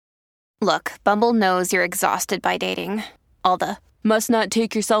Look, Bumble knows you're exhausted by dating. All the must not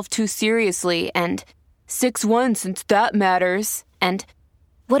take yourself too seriously and 6'1" since that matters. And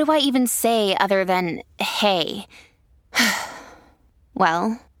what do I even say other than hey?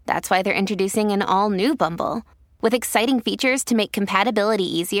 Well, that's why they're introducing an all-new Bumble with exciting features to make compatibility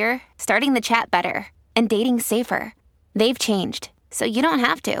easier, starting the chat better, and dating safer. They've changed, so you don't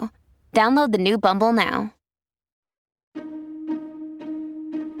have to. Download the new Bumble now.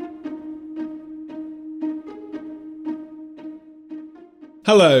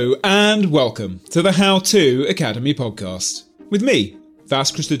 Hello and welcome to the How To Academy podcast with me,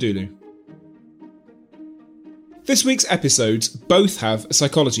 Vas Christodoulou. This week's episodes both have a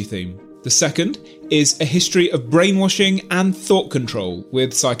psychology theme. The second is a history of brainwashing and thought control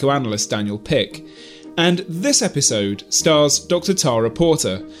with psychoanalyst Daniel Pick. And this episode stars Dr. Tara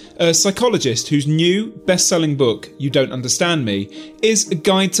Porter, a psychologist whose new best-selling book, You Don't Understand Me, is a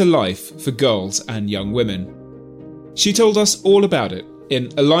guide to life for girls and young women. She told us all about it in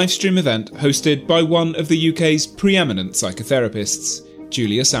a live stream event hosted by one of the UK's preeminent psychotherapists,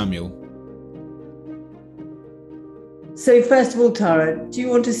 Julia Samuel. So first of all, Tara, do you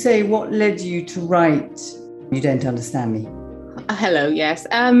want to say what led you to write You Don't Understand Me? Hello, yes.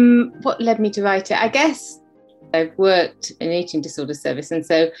 What led me to write it? I guess I've worked in eating disorder service, and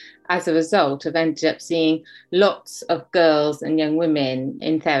so as a result, I've ended up seeing lots of girls and young women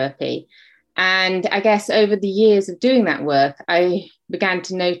in therapy. And I guess over the years of doing that work, I began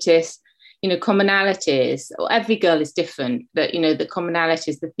to notice, commonalities. Every girl is different, but, the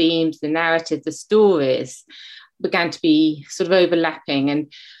commonalities, the themes, the narratives, the stories began to be sort of overlapping.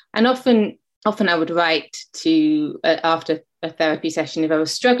 And often I would write to, after a therapy session, if I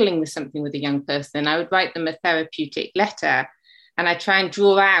was struggling with something with a young person, I would write them a therapeutic letter. And I try and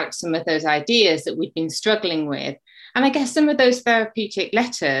draw out some of those ideas that we've been struggling with. And I guess some of those therapeutic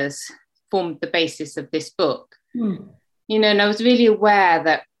letters formed the basis of this book. And I was really aware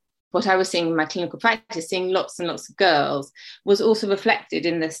that what I was seeing in my clinical practice, seeing lots and lots of girls, was also reflected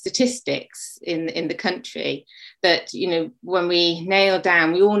in the statistics in the country. That, when we nail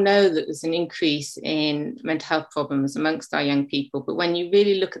down, we all know that there's an increase in mental health problems amongst our young people. But when you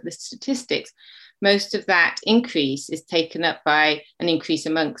really look at the statistics, most of that increase is taken up by an increase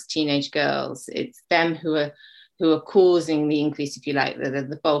amongst teenage girls. It's them who are causing the increase, if you like,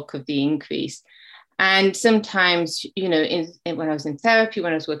 the bulk of the increase. And sometimes, when I was in therapy,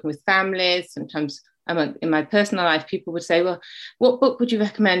 when I was working with families, sometimes in my personal life, people would say, well, what book would you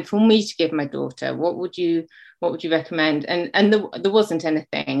recommend for me to give my daughter? What would you recommend? And there wasn't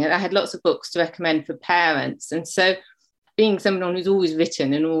anything. And I had lots of books to recommend for parents. And so being someone who's always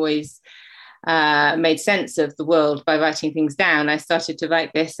written and always made sense of the world by writing things down, I started to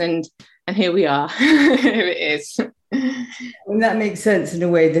write this, and here we are. Here it is. And that makes sense in a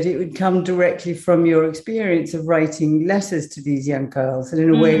way that it would come directly from your experience of writing letters to these young girls, and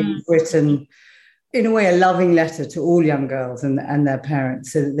in a way you've written, in a way, a loving letter to all young girls and their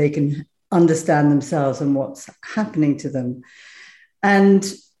parents, so that they can understand themselves and what's happening to them. And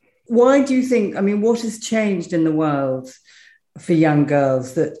why do you think, what has changed in the world for young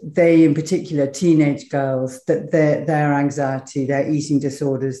girls, that they, in particular, teenage girls, that their anxiety, their eating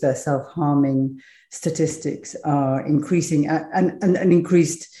disorders, their self-harming statistics are increasing and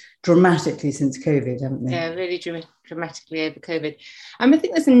increased dramatically since COVID, haven't they? Yeah, really dramatically over COVID. I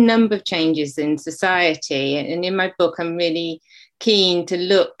think there's a number of changes in society, and in my book, I'm really keen to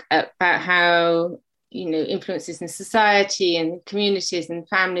look about how influences in society and communities and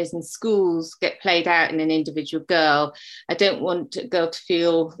families and schools get played out in an individual girl. I don't want a girl to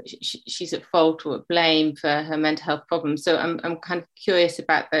feel she's at fault or at blame for her mental health problems. So I'm kind of curious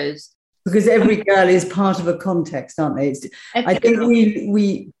about those. Because every girl is part of a context, aren't they? I think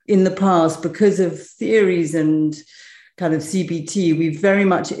we in the past, because of theories and kind of CBT, we've very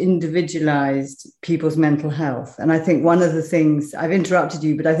much individualized people's mental health. And I think one of the things, I've interrupted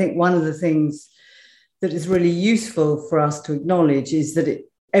you, but I think one of the things that is really useful for us to acknowledge is that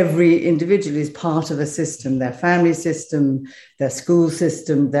every individual is part of a system, their family system, their school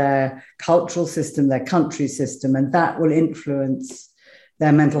system, their cultural system, their country system, and that will influence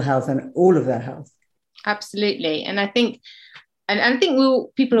their mental health and all of their health. Absolutely. And I think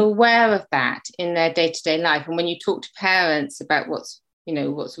people are aware of that in their day-to-day life. And when you talk to parents about what's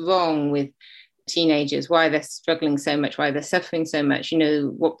wrong with teenagers, why they're struggling so much, why they're suffering so much,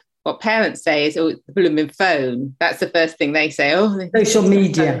 what parents say is, oh, the blooming phone. That's the first thing they say. Oh, social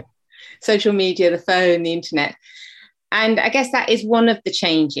media, the phone, the internet. And I guess that is one of the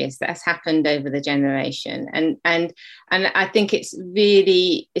changes that has happened over the generation. And I think it's a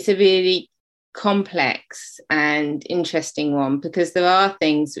really complex and interesting one, because there are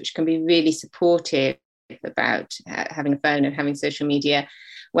things which can be really supportive about having a phone and having social media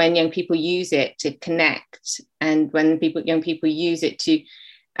when young people use it to connect, and when young people use it to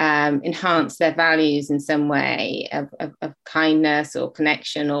enhance their values in some way of kindness or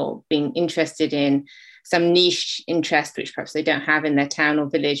connection, or being interested in some niche interest which perhaps they don't have in their town or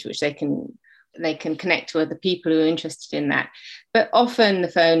village, which they can connect to other people who are interested in that. But often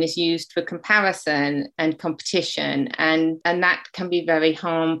the phone is used for comparison and competition, and that can be very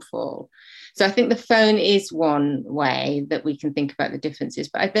harmful. So I think the phone is one way that we can think about the differences,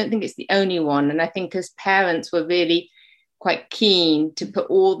 but I don't think it's the only one. And I think as parents, we're really quite keen to put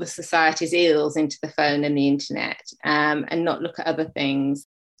all the society's ills into the phone and the internet, and not look at other things.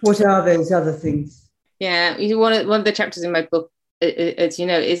 What are those other things? Yeah, one of the chapters in my book, as you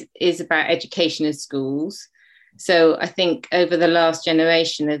know, is about education in schools. So I think over the last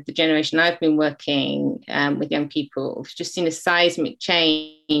generation, of the generation I've been working with young people, I've just seen a seismic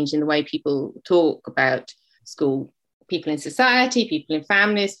change in the way people talk about school, people in society, people in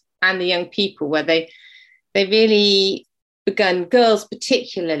families, and the young people, where they really begun, girls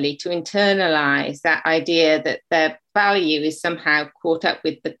particularly, to internalize that idea that their value is somehow caught up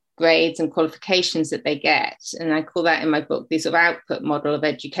with the grades and qualifications that they get. And I call that in my book the sort of output model of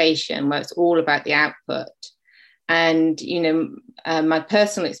education, where it's all about the output. And, my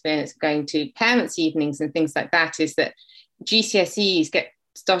personal experience of going to parents' evenings and things like that is that GCSEs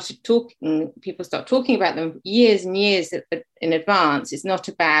people start talking about them years and years in advance. It's not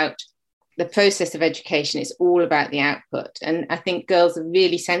about the process of education, it's all about the output. And I think girls are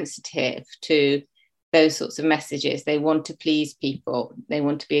really sensitive to those sorts of messages. They want to please people, they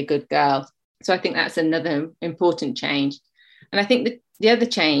want to be a good girl. So I think that's another important change. And I think the other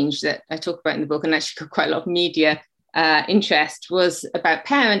change that I talk about in the book, and actually got quite a lot of media interest, was about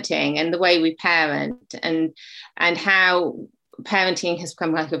parenting and the way we parent, and how parenting has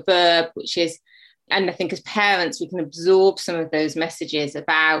become like a verb, which is, and I think as parents we can absorb some of those messages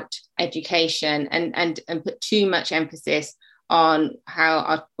about education and put too much emphasis on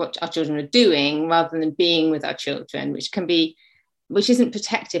what our children are doing rather than being with our children, which isn't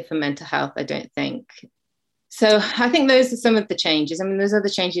protective for mental health, I don't think. So I think those are some of the changes. I mean, there's other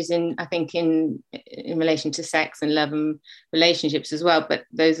changes in relation to sex and love and relationships as well, but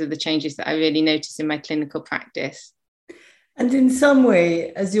those are the changes that I really notice in my clinical practice. And in some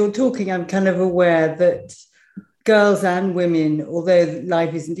way, as you're talking, I'm kind of aware that girls and women, although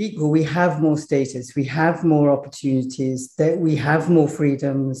life isn't equal, we have more status, we have more opportunities, that we have more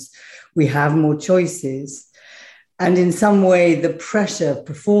freedoms, we have more choices. And in some way, the pressure,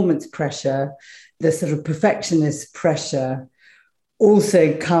 performance pressure, the sort of perfectionist pressure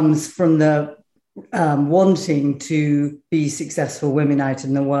also comes from the wanting to be successful women out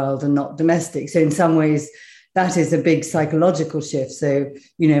in the world and not domestic. So in some ways, that is a big psychological shift. So,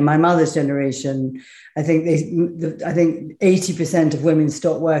 my mother's generation, I think 80% of women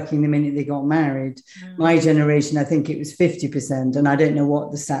stopped working the minute they got married. My generation, I think it was 50%, and I don't know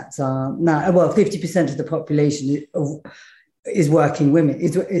what the stats are now. Well, 50% of the population is working women.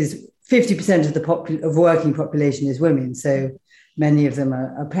 Is 50% of the working population is women. So many of them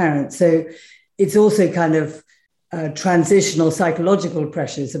are parents. So it's also kind of transitional psychological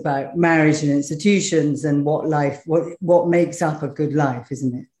pressures about marriage and institutions and what makes up a good life,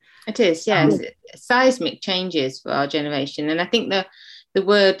 isn't it? It is, yes. Seismic changes for our generation. And I think the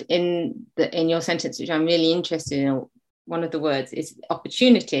word in your sentence, which I'm really interested in, one of the words is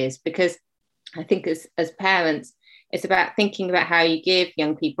opportunities, because I think as parents, it's about thinking about how you give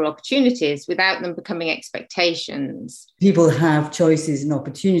young people opportunities without them becoming expectations. People have choices and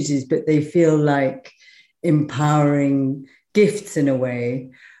opportunities, but they feel like empowering gifts in a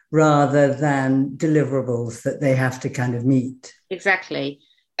way rather than deliverables that they have to kind of meet. Exactly.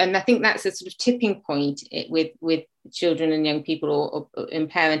 And I think that's a sort of tipping point with children and young people or in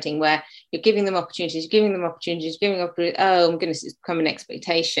parenting, where you're giving them opportunities, oh my goodness, it's become an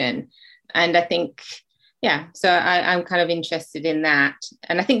expectation. And I think, so I'm kind of interested in that.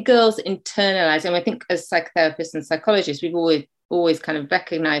 And I think girls internalize, and I think as psychotherapists and psychologists, we've always kind of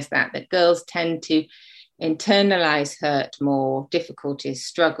recognized that girls tend to internalize hurt more, difficulties,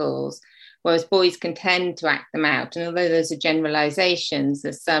 struggles, whereas boys can tend to act them out. And although those are generalizations,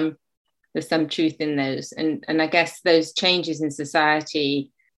 there's some truth in those. And I guess those changes in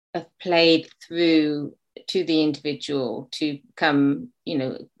society have played through to the individual to become,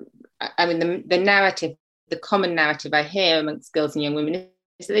 I mean, the narrative, the common narrative I hear amongst girls and young women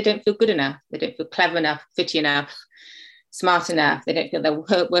is that they don't feel good enough. They don't feel clever enough, fit enough, smart enough. They don't feel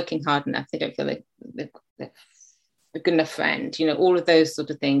they're working hard enough. They don't feel they're a good enough friend, all of those sort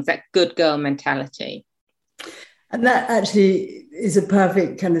of things, that good girl mentality. And that actually is a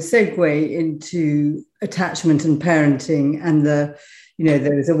perfect kind of segue into attachment and parenting. And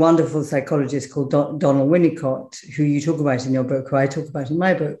there is a wonderful psychologist called Donald Winnicott, who you talk about in your book, who I talk about in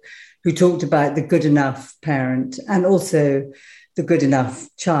my book, who talked about the good enough parent and also the good enough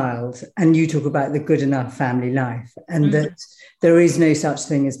child. And you talk about the good enough family life, and that there is no such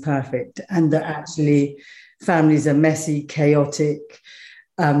thing as perfect, and that actually families are messy, chaotic.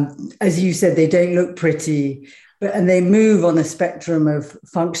 As you said, they don't look pretty, and they move on a spectrum of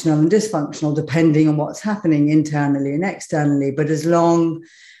functional and dysfunctional depending on what's happening internally and externally. But as long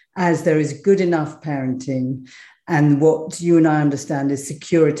as there is good enough parenting and what you and I understand is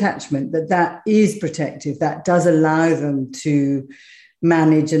secure attachment, that is protective, that does allow them to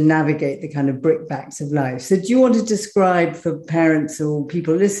manage and navigate the kind of brickbats of life. So do you want to describe for parents or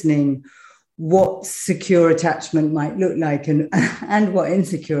people listening what secure attachment might look like and what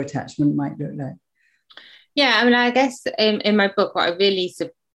insecure attachment might look like? Yeah, I mean, I guess in my book, what I really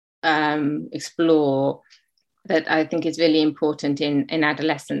explore that I think is really important in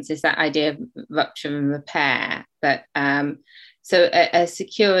adolescence is that idea of rupture and repair. But so a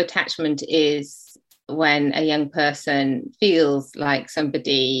secure attachment is when a young person feels like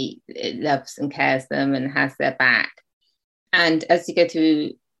somebody loves and cares them and has their back. And as you go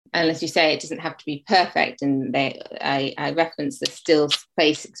through, and as you say, it doesn't have to be perfect. And I reference the still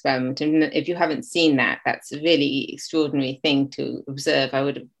face experiment. And if you haven't seen that, that's a really extraordinary thing to observe. I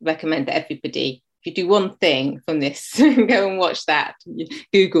would recommend that everybody, if you do one thing from this, go and watch that.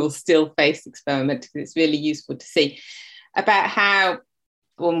 Google still face experiment, because it's really useful to see about how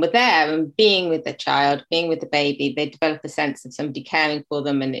when we're there and being with the child, being with the baby, they develop a sense of somebody caring for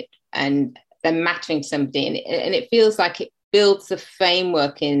them and them mattering to somebody. And it feels like it builds a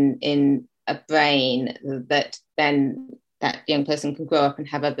framework in a brain that then that young person can grow up and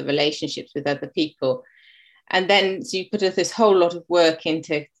have other relationships with other people. And then so you put this whole lot of work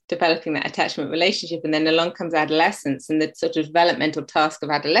into developing that attachment relationship, and then along comes adolescence, and the sort of developmental task of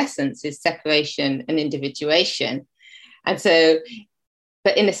adolescence is separation and individuation. And so,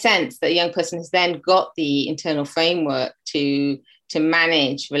 but in a sense, the young person has then got the internal framework to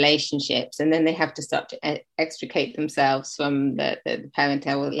manage relationships, and then they have to start to extricate themselves from the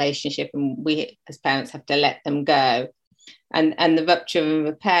parental relationship, and we as parents have to let them go. And the rupture and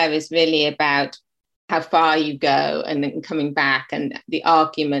repair is really about how far you go and then coming back, and the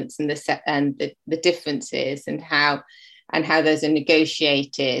arguments and the differences, and how those are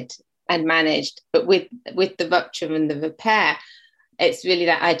negotiated and managed. But with the rupture and the repair, it's really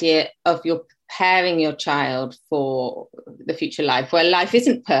that idea of you're preparing your child for the future life, where life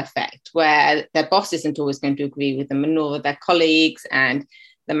isn't perfect, where their boss isn't always going to agree with them, and nor are their colleagues and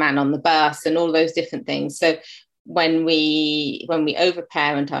the man on the bus and all those different things. So when we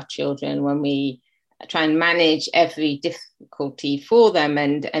overparent our children, when we try and manage every difficulty for them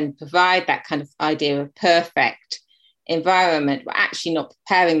and provide that kind of idea of perfect environment, we're actually not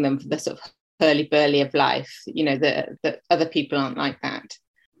preparing them for the sort of hurly-burly of life, that other people aren't like that.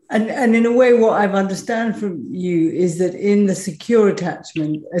 And in a way, what I've understand from you is that in the secure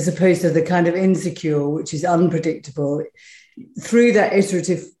attachment, as opposed to the kind of insecure, which is unpredictable, through that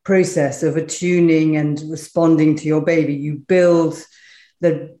iterative process of attuning and responding to your baby, you build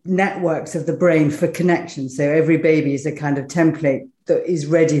the networks of the brain for connection. So every baby is a kind of template that is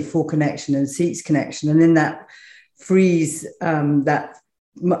ready for connection and seeks connection. And in that freeze, that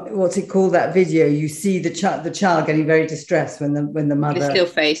what's it called, that video, you see the child getting very distressed when the mother, the still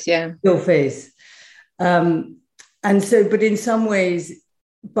face. And so, but in some ways,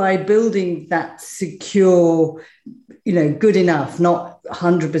 by building that secure, good enough, not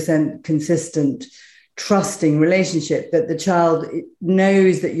 100% consistent, trusting relationship, that the child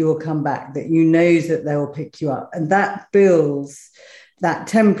knows that you will come back, that knows that they will pick you up, and that builds that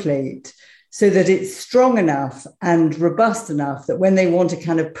template so that it's strong enough and robust enough that when they want to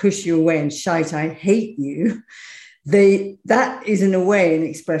kind of push you away and shout, "I hate you," that is in a way an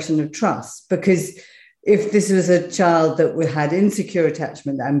expression of trust. Because if this was a child that had insecure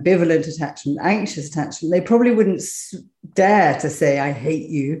attachment, ambivalent attachment, anxious attachment, they probably wouldn't dare to say, "I hate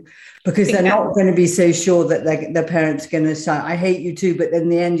you," because they're not going to be so sure that their parents are going to shout, "I hate you too." But in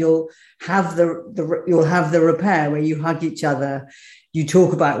the end, you'll have the repair where you hug each other, you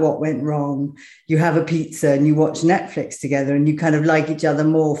talk about what went wrong, you have a pizza and you watch Netflix together, and you kind of like each other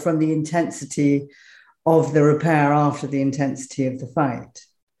more from the intensity of the repair after the intensity of the fight.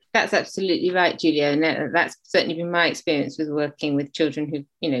 That's absolutely right, Julia. And that's certainly been my experience with working with children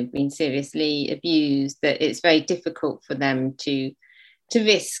who've, been seriously abused, that it's very difficult for them to to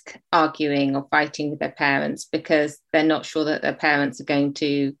risk arguing or fighting with their parents because they're not sure that their parents are going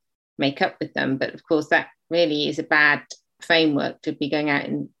to make up with them. But of course, that really is a bad framework to be going out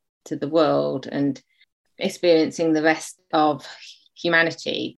into the world and experiencing the rest of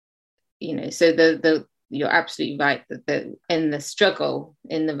humanity. So you're absolutely right that in the struggle,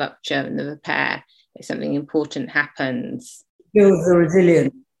 in the rupture, in the repair, if something important happens, builds the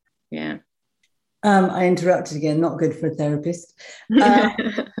resilience. Yeah. I interrupted again, not good for a therapist.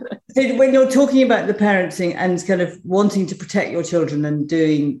 So when you're talking about the parenting and kind of wanting to protect your children and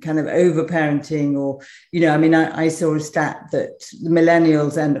doing kind of over-parenting or, I saw a stat that the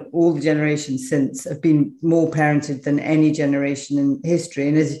millennials and all the generations since have been more parented than any generation in history.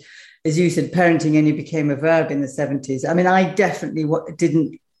 And as you said, parenting only became a verb in the 70s. I mean, I definitely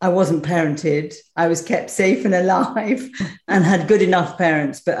I wasn't parented. I was kept safe and alive and had good enough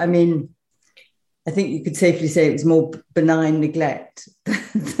parents. But I mean, I think you could safely say it was more benign neglect.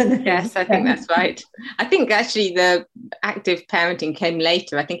 Yes, I think that's right. I think actually the active parenting came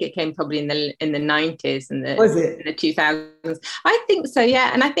later. I think it came probably in the 90s and in the 2000s. I think so, yeah.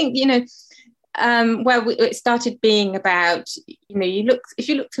 And I think, it started being about, if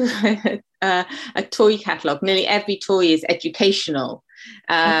you look through a toy catalogue, nearly every toy is educational,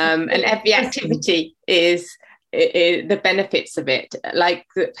 and every activity is the benefits of it. Like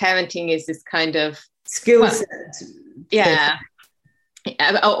parenting is this kind of skill set. Yeah.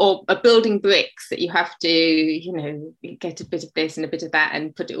 Or building bricks that you have to, get a bit of this and a bit of that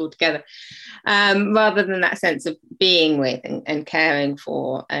and put it all together, rather than that sense of being with and caring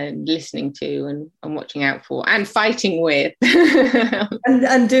for and listening to and watching out for and fighting with.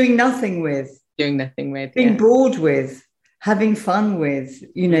 and doing nothing with. Being bored with. Having fun with,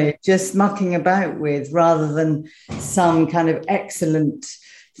 just mucking about with, rather than some kind of excellent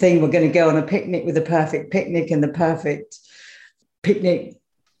thing. We're going to go on a picnic with the perfect picnic and the perfect picnic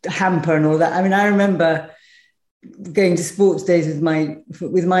hamper and all that. I mean, I remember going to sports days with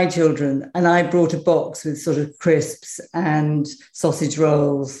my children, and I brought a box with sort of crisps and sausage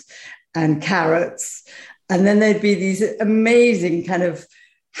rolls and carrots. And then there'd be these amazing kind of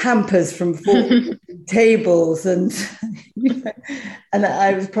hampers from tables and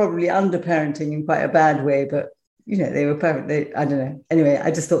I was probably under-parenting in quite a bad way, but they were perfect. I don't know. Anyway, I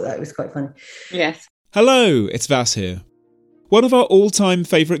just thought that was quite funny. Yes. Hello, it's Vas here. One of our all-time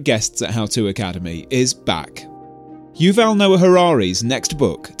favourite guests at How To Academy is back. Yuval Noah Harari's next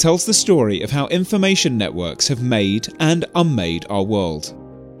book tells the story of how information networks have made and unmade our world.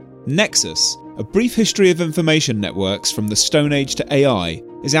 Nexus, a brief history of information networks from the Stone Age to AI,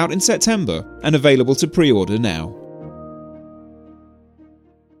 is out in September and available to pre-order now.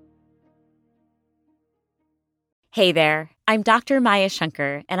 Hey there, I'm Dr. Maya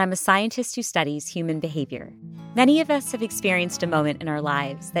Shankar, and I'm a scientist who studies human behavior. Many of us have experienced a moment in our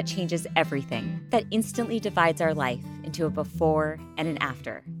lives that changes everything, that instantly divides our life into a before and an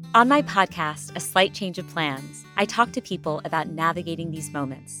after. On my podcast, A Slight Change of Plans, I talk to people about navigating these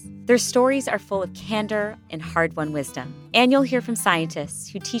moments. Their stories are full of candor and hard-won wisdom. And you'll hear from scientists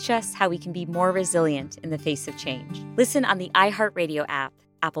who teach us how we can be more resilient in the face of change. Listen on the iHeartRadio app,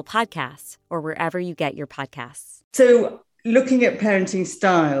 Apple Podcasts, or wherever you get your podcasts. So looking at parenting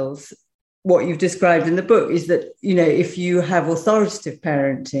styles, what you've described in the book is that, if you have authoritative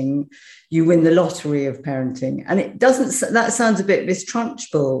parenting, you win the lottery of parenting. And that sounds a bit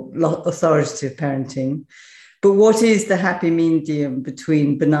mistrunchable, authoritative parenting. But what is the happy medium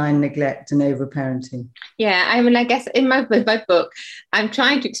between benign neglect and overparenting? Yeah, I guess in my book, I'm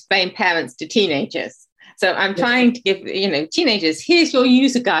trying to explain parents to teenagers. So I'm trying to give, teenagers, here's your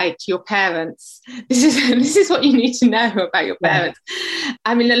user guide to your parents. This is what you need to know about your parents. Yeah.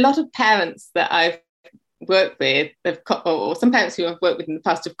 I mean, a lot of parents that I've worked with, or some parents who I've worked with in the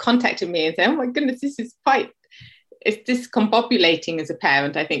past have contacted me and said, oh my goodness, it's discombobulating as a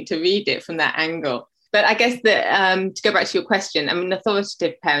parent, I think, to read it from that angle. But I guess that to go back to your question, I mean,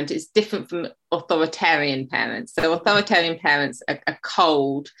 authoritative parent is different from authoritarian parents. So authoritarian parents are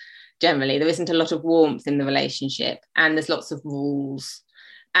cold. Generally, there isn't a lot of warmth in the relationship and there's lots of rules.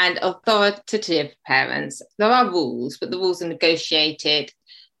 And authoritative parents, there are rules, but the rules are negotiated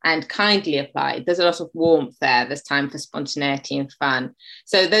and kindly applied. There's a lot of warmth there. There's time for spontaneity and fun.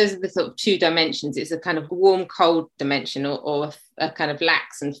 So those are the sort of two dimensions. It's a kind of warm, cold dimension or a kind of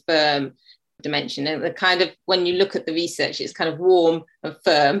lax and firm dimension. And the kind of, when you look at the research, it's kind of warm and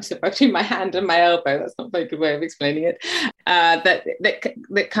firm. So between my hand and my elbow, that's not a very good way of explaining it.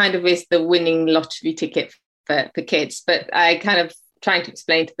 That kind of is the winning lottery ticket for kids. But I kind of trying to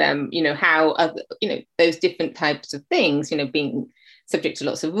explain to them, how those different types of things, being subject to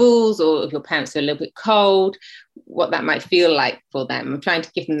lots of rules, or if your parents are a little bit cold, what that might feel like for them. I'm trying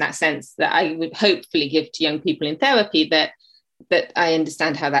to give them that sense that I would hopefully give to young people in therapy, that I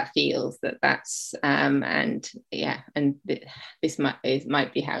understand how that feels, this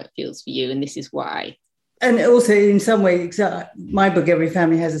might be how it feels for you, and this is why. And also, in some ways, my book, Every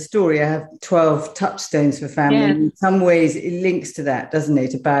Family Has a Story, I have 12 touchstones for family. Yeah. In some ways, it links to that, doesn't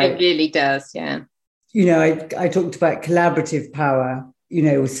it? It really does, yeah. You know, I talked about collaborative power, you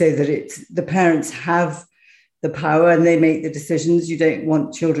know, so that it's the parents have the power and they make the decisions. You don't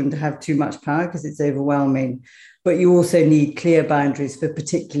want children to have too much power because it's overwhelming. But you also need clear boundaries for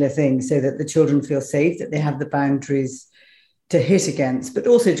particular things so that the children feel safe, that they have the boundaries to hit against, but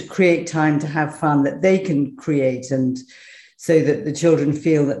also to create time to have fun that they can create, and so that the children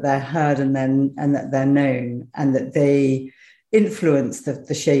feel that they're heard and that they're known, and that they influence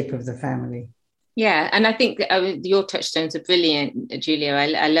the shape of the family. Yeah, and I think your touchstones are brilliant, Julia.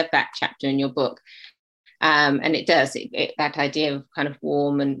 I love that chapter in your book. And it does, that idea of kind of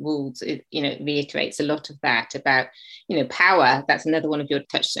warm and rules, it reiterates a lot of that about, power. That's another one of your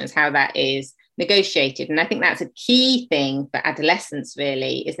touchstones, how that is negotiated. And I think that's a key thing for adolescence,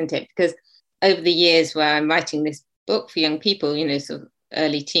 really, isn't it? Because over the years where I'm writing this book for young people, sort of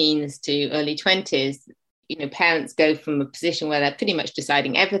early teens to early 20s, parents go from a position where they're pretty much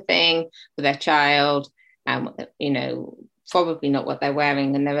deciding everything for their child, probably not what they're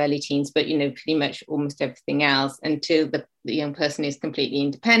wearing in their early teens, but, pretty much almost everything else, until the young person is completely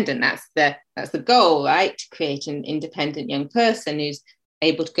independent. That's the goal, right? To create an independent young person who's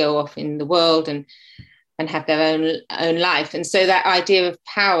able to go off in the world and have their own life. And so that idea of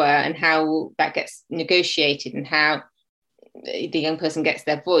power and how that gets negotiated and how the young person gets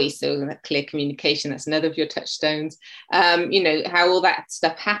their voice, so that clear communication, that's another of your touchstones, how all that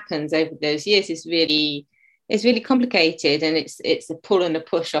stuff happens over those years is really complicated, and it's a pull and a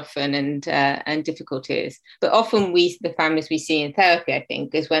push often, and difficulties. But often the families we see in therapy, I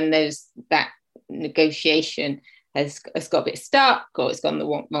think, is when that negotiation has got a bit stuck, or it's gone the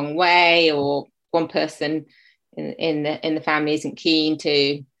wrong way, or one person in the family isn't keen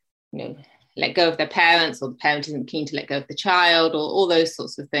to let go of their parents, or the parent isn't keen to let go of the child, or all those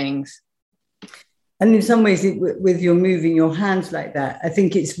sorts of things. And in some ways, with your moving your hands like that, I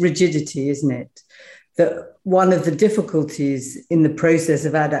think it's rigidity, isn't it? That one of the difficulties in the process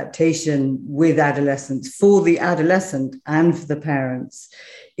of adaptation with adolescence, for the adolescent and for the parents,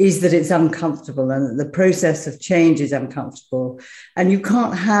 is that it's uncomfortable, and that the process of change is uncomfortable. And you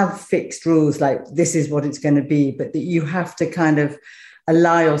can't have fixed rules like this is what it's going to be, but that you have to kind of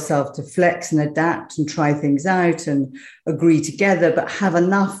allow yourself to flex and adapt and try things out and agree together, but have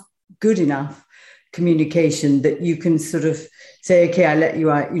good enough communication that you can sort of say, okay, I let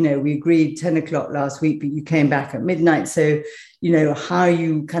you out, we agreed 10 o'clock last week, but you came back at midnight. So, how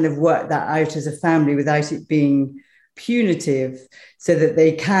you kind of work that out as a family without it being punitive, so that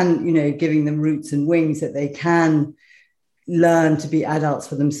they can, giving them roots and wings, that they can learn to be adults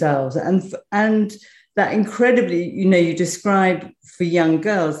for themselves. And that incredibly, you describe for young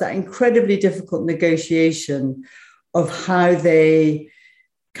girls, that incredibly difficult negotiation of how they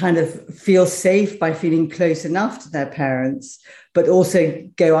kind of feel safe by feeling close enough to their parents, but also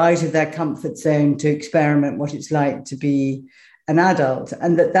go out of their comfort zone to experiment what it's like to be an adult.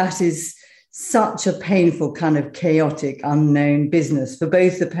 And that is such a painful, kind of chaotic, unknown business for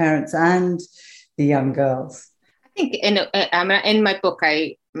both the parents and the young girls. I think in my book,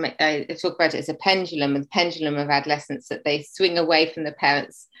 I talk about it as a pendulum, and the pendulum of adolescence, that they swing away from the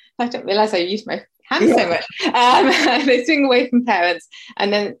parents. I don't realise I use my hands so much. They swing away from parents,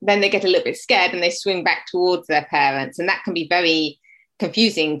 and then they get a little bit scared and they swing back towards their parents. And that can be very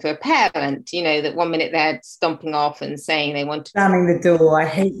confusing for a parent, that 1 minute they're stomping off and saying they want to... slamming the door, I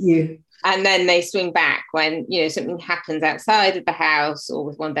hate you. And then they swing back when, something happens outside of the house or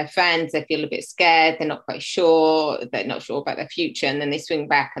with one of their friends. They feel a bit scared. They're not quite sure. They're not sure about their future. And then they swing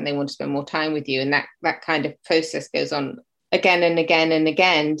back and they want to spend more time with you. And that kind of process goes on again and again and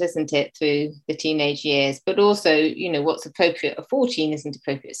again, doesn't it, through the teenage years? But also, what's appropriate at 14 isn't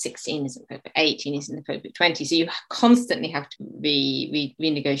appropriate at 16, isn't appropriate at 18, isn't appropriate at 20. So you constantly have to be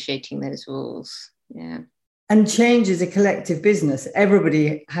renegotiating those rules. Yeah. And change is a collective business.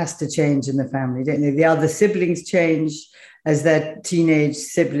 Everybody has to change in the family, don't they? The other siblings change as their teenage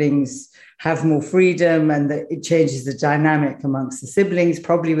siblings have more freedom, and that it changes the dynamic amongst the siblings,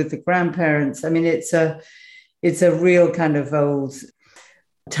 probably with the grandparents. I mean, it's a real kind of old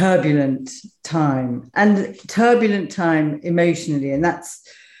turbulent time, and turbulent time emotionally. And that's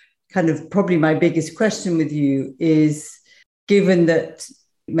kind of probably my biggest question with you is, given that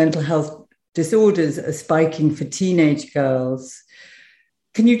mental health disorders are spiking for teenage girls,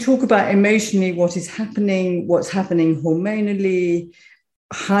 can you talk about emotionally what's happening hormonally?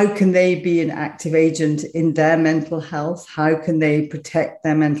 How can they be an active agent in their mental health? How can they protect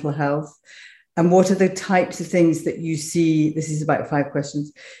their mental health? And what are the types of things that you see, this is about 5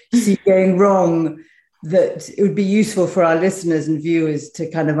 questions, you see going wrong that it would be useful for our listeners and viewers to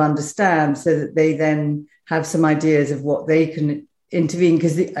kind of understand, so that they then have some ideas of what they can intervene?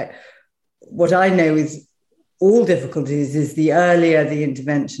 Because what I know is all difficulties is the earlier the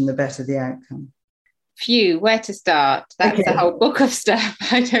intervention, the better the outcome. Phew, where to start? That's a whole book of stuff.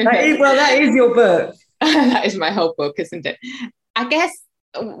 I don't know. Well, that is your book. That is my whole book, isn't it? I guess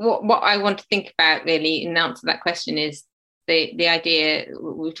what I want to think about really in answer to that question is the idea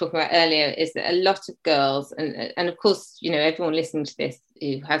we were talking about earlier, is that a lot of girls, and of course, you know, everyone listening to this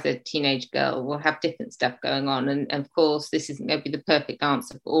who has a teenage girl will have different stuff going on. And of course, this isn't going to be the perfect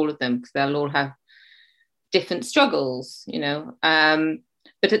answer for all of them, because they'll all have different struggles, you know.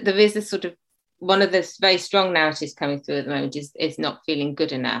 But there is a sort of, one of the very strong narratives coming through at the moment is not feeling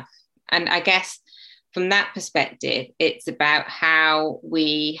good enough. And I guess from that perspective, it's about how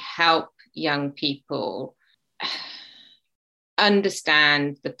we help young people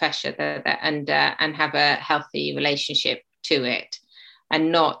understand the pressure that they're under and have a healthy relationship to it,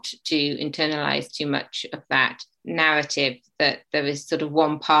 and not to internalize too much of that narrative that there is sort of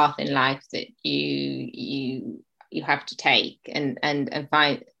one path in life that you have to take, and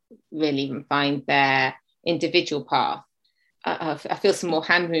find their individual path. I feel some more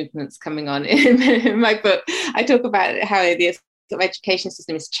hand movements coming on in my book. I talk about how the sort of education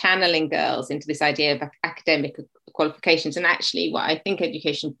system is channeling girls into this idea of academic qualifications, and actually what I think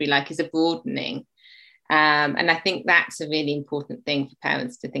education would be like is a broadening. And I think that's a really important thing for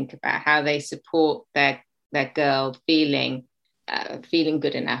parents to think about, how they support their girl feeling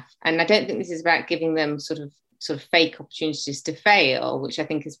good enough. And I don't think this is about giving them sort of fake opportunities to fail, which I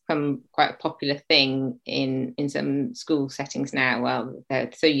think has become quite a popular thing in some school settings now. Well,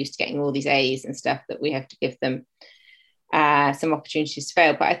 they're so used to getting all these A's and stuff that we have to give them some opportunities to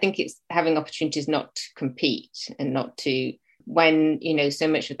fail. But I think it's having opportunities not to compete, and not to, when, you know, so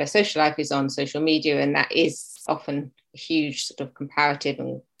much of their social life is on social media, and that is often a huge sort of comparative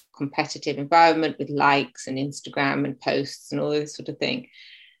and competitive environment with likes and Instagram and posts and all this sort of thing.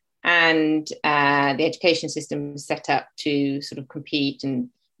 And the education system is set up to sort of compete, and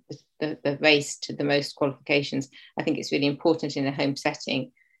the race to the most qualifications. I think it's really important in a home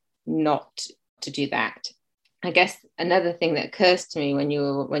setting not to do that. I guess another thing that occurs to me when you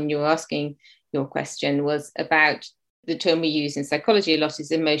were asking your question was about the term we use in psychology a lot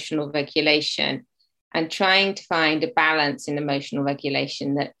is emotional regulation, and trying to find a balance in emotional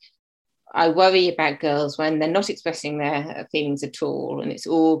regulation. That I worry about girls when they're not expressing their feelings at all, and it's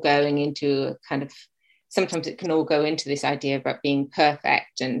all going into a kind of, sometimes it can all go into this idea about being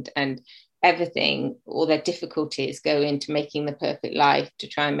perfect, and everything, all their difficulties go into making the perfect life, to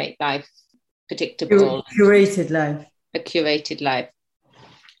try and make life predictable. Curated life. A curated life.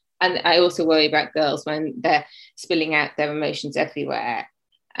 And I also worry about girls when they're spilling out their emotions everywhere,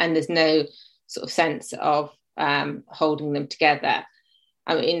 and there's no sort of sense of holding them together.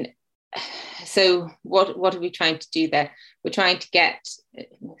 I mean, so what are we trying to do there? We're trying to get,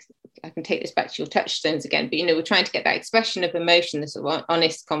 I can take this back to your touchstones again, but, you know, we're trying to get that expression of emotion, the sort of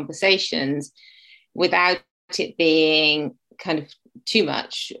honest conversations, without it being kind of too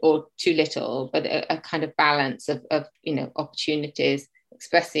much or too little, but a kind of balance of, you know, opportunities,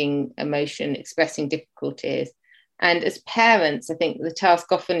 expressing emotion, expressing difficulties. And as parents, I think the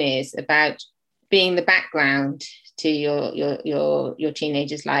task often is about being the background to your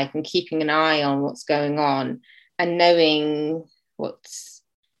teenager's life, and keeping an eye on what's going on, and knowing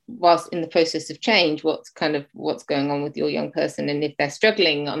whilst in the process of change, what's going on with your young person. And if they're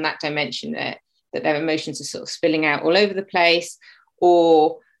struggling on that dimension, that their emotions are sort of spilling out all over the place,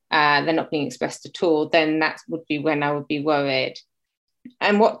 or they're not being expressed at all, then that would be when I would be worried.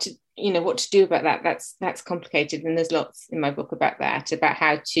 And what to do about that, that's complicated, and there's lots in my book about that, about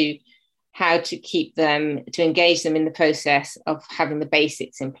how to keep them, to engage them in the process of having the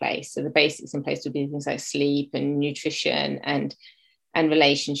basics in place. So the basics in place would be things like sleep and nutrition and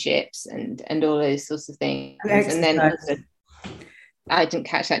relationships and all those sorts of things. And then I didn't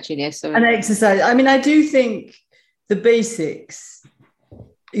catch that, Julia, sorry. And exercise. I mean, I do think the basics,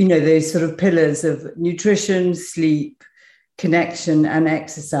 you know, those sort of pillars of nutrition, sleep, connection and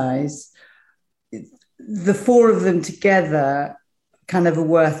exercise, the 4 of them together kind of are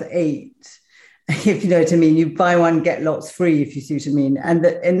worth 8, if you know what I mean. You buy one, get lots free, if you see what I mean. And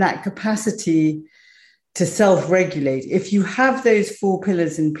in that capacity to self-regulate, if you have those 4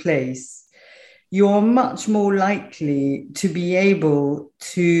 pillars in place, you're much more likely to be able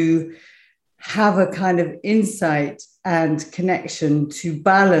to have a kind of insight and connection to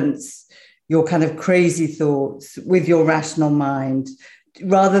balance your kind of crazy thoughts with your rational mind,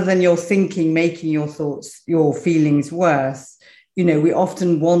 rather than your thinking making your thoughts, your feelings worse. You know, we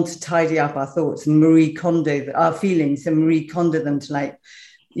often want to tidy up our thoughts and Marie Kondo our feelings and Marie Kondo them to like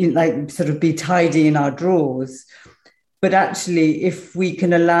sort of be tidy in our drawers. But actually, if we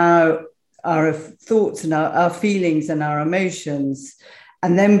can allow our thoughts and our feelings and our emotions,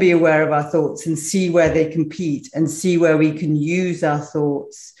 and then be aware of our thoughts and see where they compete and see where we can use our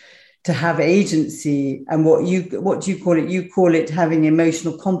thoughts to have agency, and what do you call it? You call it having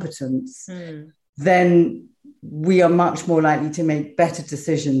emotional competence. Then we are much more likely to make better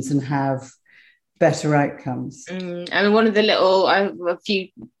decisions and have better outcomes. I mean, one of the a few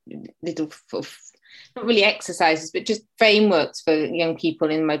little, not really exercises, but just frameworks for young people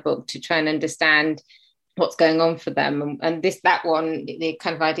in my book to try and understand what's going on for them. And that one, the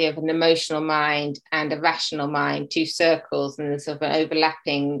kind of idea of an emotional mind and a rational mind, two circles, and there's sort of an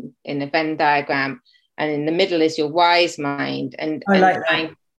overlapping in a Venn diagram. And in the middle is your wise mind. And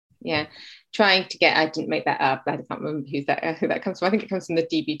trying to get, I didn't make that up, I can't remember who that comes from. I think it comes from the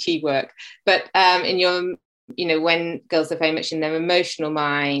DBT work. But in your, when girls are very much in their emotional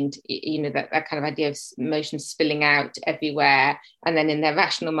mind, that kind of idea of emotions spilling out everywhere. And then in their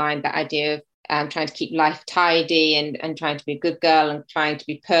rational mind, that idea of trying to keep life tidy and trying to be a good girl and trying to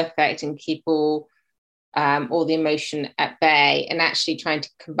be perfect and keep all the emotion at bay, and actually trying to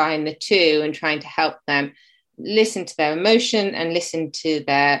combine the two and trying to help them listen to their emotion and listen to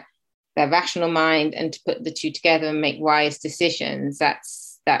their rational mind, and to put the two together and make wise decisions.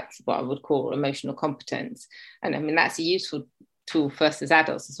 That's what I would call emotional competence. And I mean, that's a useful tool for us as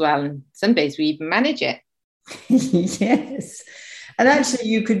adults as well. And some days we even manage it. Yes. And actually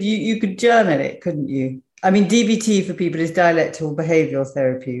you could journal it, couldn't you? I mean, DBT for people is dialectical behavioural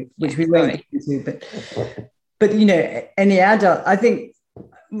therapy, which we won't get into, but any adult, I think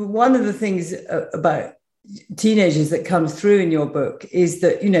one of the things about teenagers that comes through in your book is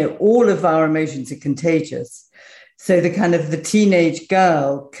that, all of our emotions are contagious. So the teenage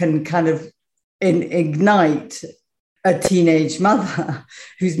girl can kind of ignite a teenage mother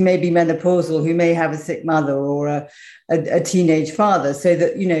who's maybe menopausal, who may have a sick mother, or a teenage father. So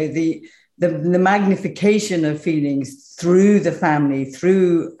that, the magnification of feelings through the family,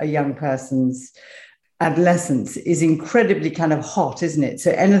 through a young person's adolescence is incredibly kind of hot, isn't it?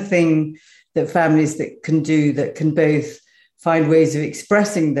 So anything that families that can do that can both find ways of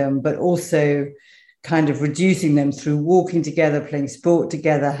expressing them, but also kind of reducing them through walking together, playing sport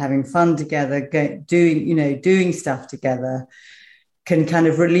together, having fun together, doing stuff together, can kind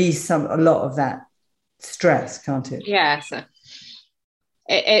of release a lot of that stress, can't it? Yes,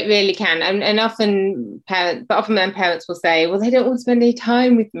 it really can. And often parents will say, well, they don't want to spend any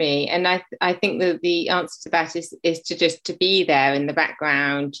time with me. And I think that the answer to that is to just to be there in the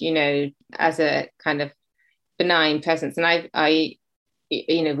background, as a kind of benign presence. And I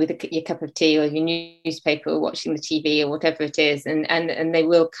with your cup of tea or your newspaper or watching the TV or whatever it is, and they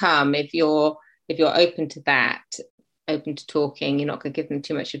will come if you're open to that, open to talking. You're not going to give them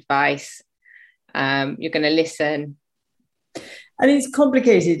too much advice. You're going to listen. And it's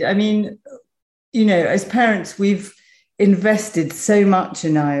complicated. I mean, as parents, we've invested so much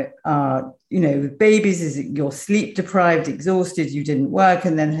in our with babies. Is you're sleep deprived, exhausted, you didn't work,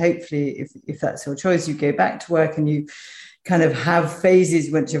 and then hopefully, if that's your choice, you go back to work and you kind of have phases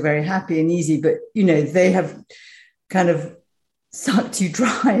which are very happy and easy, but they have kind of sucked you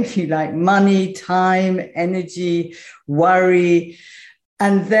dry, if you like, money, time, energy, worry,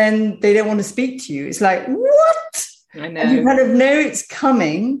 and then they don't want to speak to you. It's like, what? I know. And you kind of know it's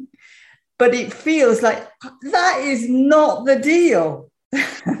coming, but it feels like that is not the deal.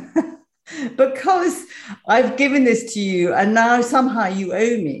 Because I've given this to you and now somehow you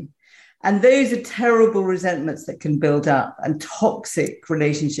owe me. And those are terrible resentments that can build up, and toxic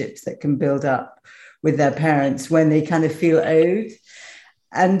relationships that can build up with their parents when they kind of feel owed.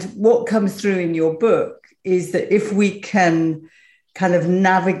 And what comes through in your book is that if we can kind of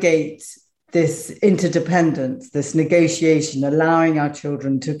navigate this interdependence, this negotiation, allowing our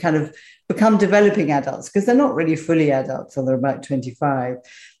children to kind of become developing adults, because they're not really fully adults till they're about 25,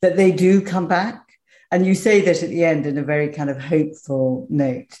 that they do come back. And you say that at the end in a very kind of hopeful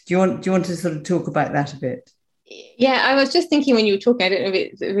note. Do you want to sort of talk about that a bit? Yeah, I was just thinking when you were talking, I don't know if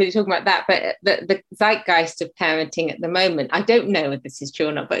it's really talking about that, but the zeitgeist of parenting at the moment, I don't know if this is true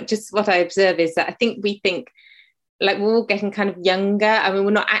or not, but just what I observe is that I think we think like we're all getting kind of younger. I mean,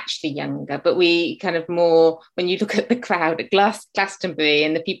 we're not actually younger, but we kind of more, when you look at the crowd at Glastonbury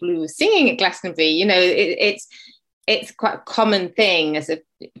and the people who were singing at Glastonbury, you know, it's quite a common thing as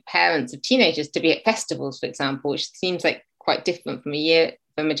parents of teenagers to be at festivals, for example, which seems like quite different from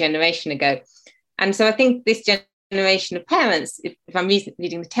a generation ago. And so I think this generation of parents, if I'm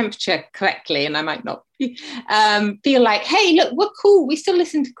reading The Temperature correctly, and I might not, feel like, hey, look, we're cool. We still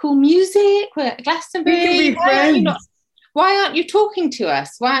listen to cool music. We're at Glastonbury. Why aren't you talking to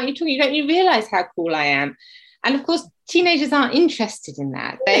us? Why aren't you talking? Don't you realise how cool I am? And of course, teenagers aren't interested in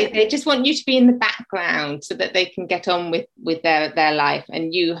that. They just want you to be in the background so that they can get on with their life.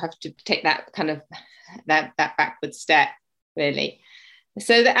 And you have to take that kind of that backward step, really.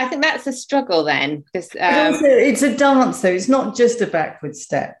 So I think that's a struggle then. Because also, it's a dance, though. It's not just a backward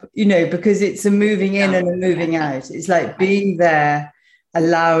step, you know, because it's a moving in and a moving out. It's like being there,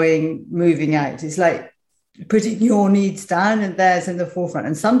 allowing, moving out. It's like putting your needs down and theirs in the forefront.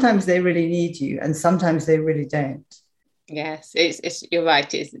 And sometimes they really need you, and sometimes they really don't. Yes, it's you're right.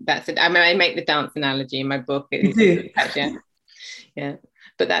 That's it. I mean, I make the dance analogy in my book. You do. Yeah,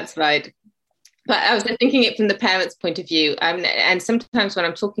 but that's right. But I was thinking it from the parents' point of view, and sometimes when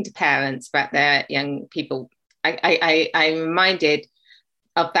I'm talking to parents about their young people, I'm reminded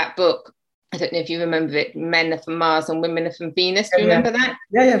of that book. I don't know if you remember it, Men Are From Mars and Women Are From Venus. Do you remember that?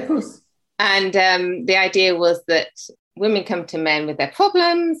 Yeah, of course. And the idea was that women come to men with their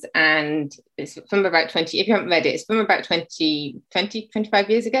problems, and it's from about 20, if you haven't read it, it's from about 25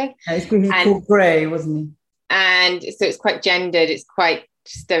 years ago. It's called Grey, wasn't he? And so it's quite gendered, it's quite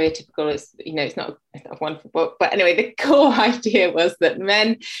stereotypical. It's, you know, it's not a wonderful book, but anyway, the core idea was that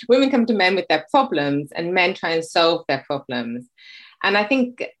women come to men with their problems, and men try and solve their problems. And I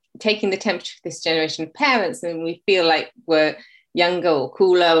think taking the temperature of this generation of parents, and we feel like we're younger or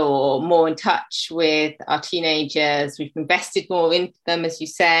cooler or more in touch with our teenagers, we've invested more into them, as you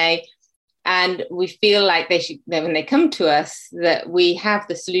say, and we feel like they should, when they come to us, that we have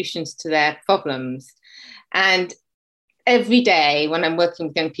the solutions to their problems. And every day when I'm working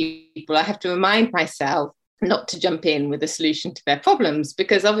with young people, I have to remind myself not to jump in with a solution to their problems,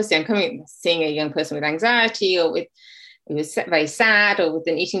 because obviously I'm seeing a young person with anxiety or who is very sad or with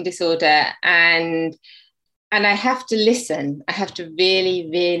an eating disorder, and I have to listen. I have to really,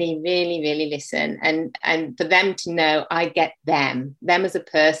 really, really, really listen, and for them to know I get them as a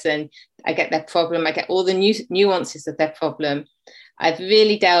person. I get their problem. I get all the nuances of their problem. I've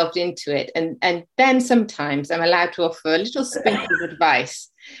really delved into it. And then sometimes I'm allowed to offer a little sprinkle of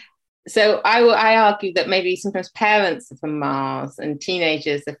advice. So I argue that maybe sometimes parents are from Mars and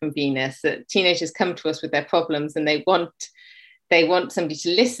teenagers are from Venus, that teenagers come to us with their problems and they want somebody to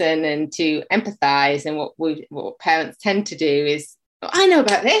listen and to empathize. And what parents tend to do is, I know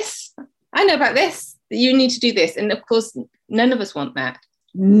about this, you need to do this. And of course, none of us want that.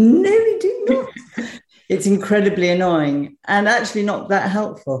 No, we do not. It's incredibly annoying and actually not that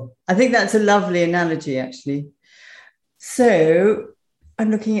helpful. I think that's a lovely analogy, actually. So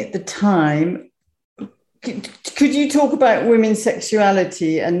I'm looking at the time. Could you talk about women's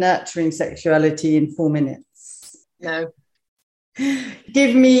sexuality and nurturing sexuality in 4 minutes? No.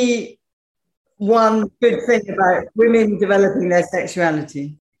 Give me one good thing about women developing their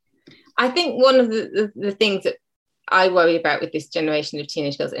sexuality. I think one of the things that I worry about with this generation of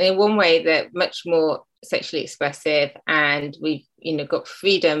teenage girls, and in one way they're much more sexually expressive, and we've got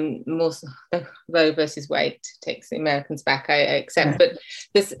freedom more. Roe versus Wade takes the Americans back, I accept, but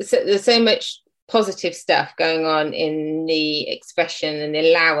there's so much positive stuff going on in the expression and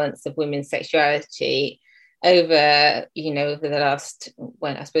the allowance of women's sexuality over the last,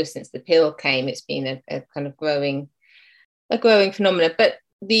 well, I suppose since the pill came, it's been a kind of growing phenomenon. But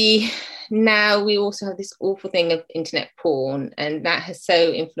now we also have this awful thing of internet porn, and that has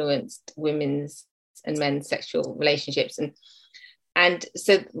so influenced women's and men's sexual relationships, and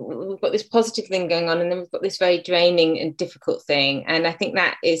so we've got this positive thing going on, and then we've got this very draining and difficult thing. And I think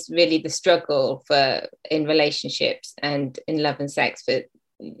that is really the struggle in relationships and in love and sex for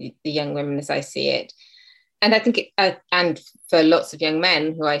the young women, as I see it. And I think and for lots of young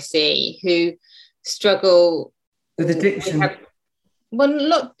men who I see who struggle with addiction.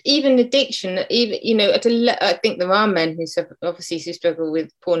 Not even addiction, I think there are men who struggle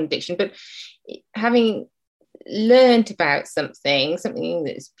with porn addiction, but having learned about something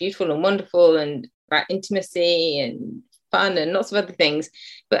that's beautiful and wonderful and about intimacy and fun and lots of other things,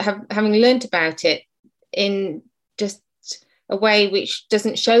 but having learned about it in just a way which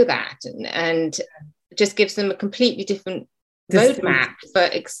doesn't show that and just gives them a completely different roadmap for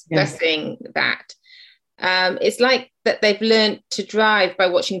expressing that. It's like that they've learned to drive by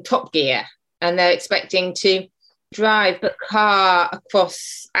watching Top Gear, and they're expecting to drive a car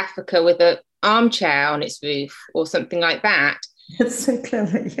across Africa with an armchair on its roof or something like that. That's so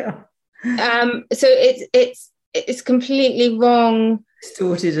clever, yeah. So it's completely wrong.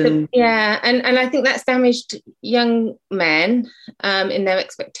 Distorted and... Yeah, and I think that's damaged young men in their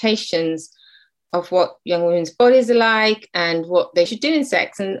expectations of what young women's bodies are like and what they should do in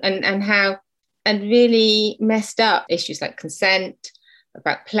sex, and how, and really messed up issues like consent,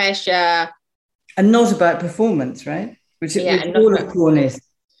 about pleasure. And not about performance, right? Which and all of porn is.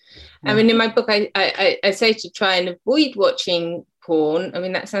 I mean, in my book, I say to try and avoid watching porn. I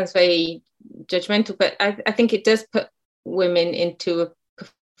mean, that sounds very judgmental, but I think it does put women into a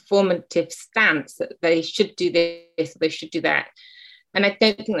performative stance that they should do this, or they should do that. And I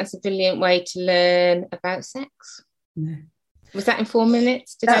don't think that's a brilliant way to learn about sex. No. Was that in 4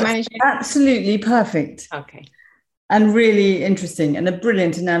 minutes? Did I manage it? Absolutely perfect. Okay. And really interesting, and a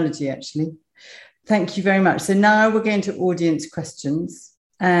brilliant analogy, actually. Thank you very much. So now we're going to audience questions.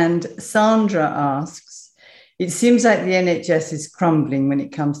 And Sandra asks, it seems like the NHS is crumbling when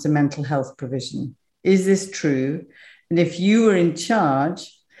it comes to mental health provision. Is this true? And if you were in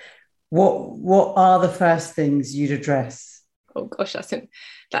charge, what are the first things you'd address? Oh gosh,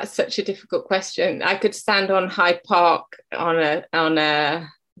 that's such a difficult question. I could stand on Hyde Park on a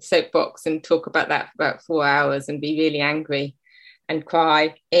soapbox and talk about that for about 4 hours and be really angry and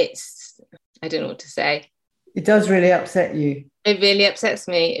cry. I don't know what to say. It does really upset you. It really upsets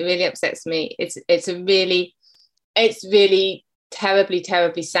me. It's really terribly,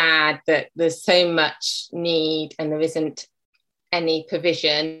 terribly sad that there's so much need and there isn't any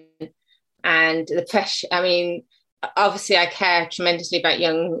provision. And the pressure, I mean, obviously I care tremendously about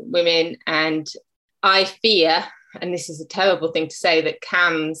young women, and I fear, and this is a terrible thing to say, that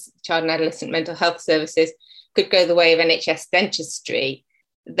CAMS, Child and Adolescent Mental Health Services, could go the way of NHS dentistry.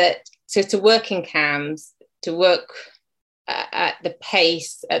 So to work in CAMS, to work at the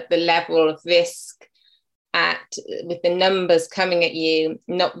pace, at the level of risk, with the numbers coming at you,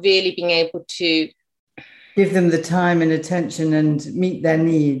 not really being able to give them the time and attention and meet their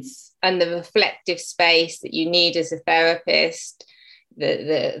needs. And the reflective space that you need as a therapist,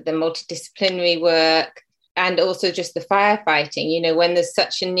 the multidisciplinary work, and also just the firefighting. You know, when there's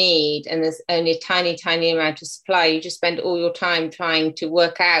such a need and there's only a tiny, tiny amount of supply, you just spend all your time trying to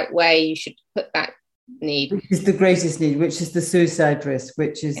work out where you should put that need. Which is the greatest need, which is the suicide risk,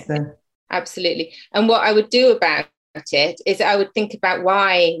 which is the... Absolutely. And what I would do about it is I would think about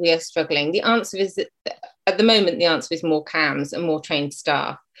why we are struggling. The answer is that at the moment, the answer is more CAMS and more trained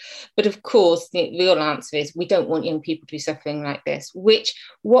staff. But of course, the real answer is we don't want young people to be suffering like this.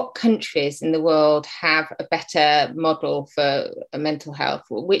 What countries in the world have a better model for mental health?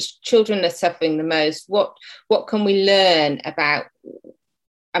 Which children are suffering the most? What can we learn about?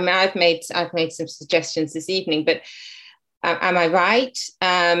 I mean, I've made some suggestions this evening, but am I right?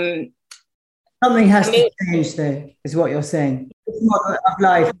 Something has to change, though, is what you're saying. This model of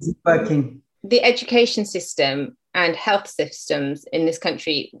life isn't working. The education system and health systems in this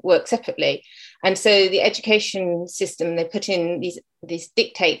country work separately. And so the education system, they put in these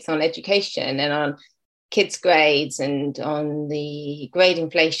dictates on education and on kids' grades and on the grade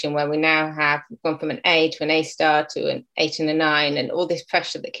inflation, where we now have gone from an A to an A star to an 8 and a 9, and all this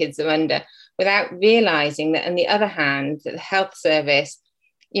pressure that kids are under, without realising that, on the other hand, that the health service,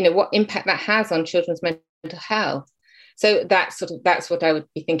 you know, what impact that has on children's mental health. So that's what I would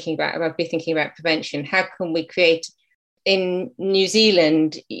be thinking about. I would be thinking about prevention. How can we create, in New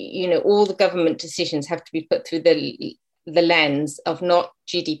Zealand, you know, all the government decisions have to be put through the lens of not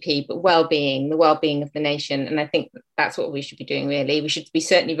GDP, but well-being, the well-being of the nation. And I think that's what we should be doing, really. We should be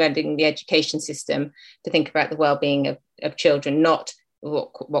certainly running the education system to think about the well-being of children, not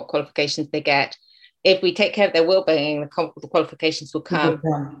what qualifications they get. If we take care of their well-being, the qualifications will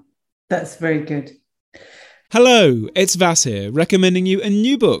come. That's very good. Hello, it's Vas here, recommending you a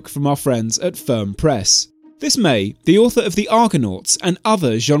new book from our friends at Firm Press. This May, the author of The Argonauts and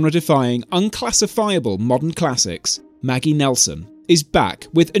other genre-defying, unclassifiable modern classics, Maggie Nelson, is back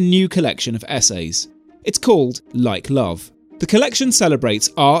with a new collection of essays. It's called Like Love. The collection celebrates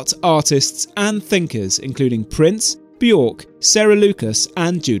art, artists and thinkers including Prince, Bjork, Sarah Lucas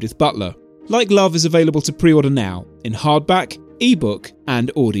and Judith Butler. Like Love is available to pre-order now in hardback, ebook and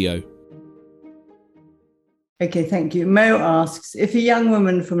audio. Okay, thank you. Mo asks, if a young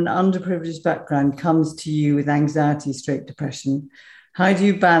woman from an underprivileged background comes to you with anxiety/depression, how do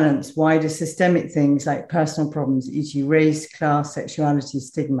you balance wider systemic things like personal problems, e.g. race, class, sexuality,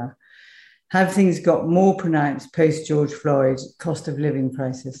 stigma? Have things got more pronounced post-George Floyd, cost of living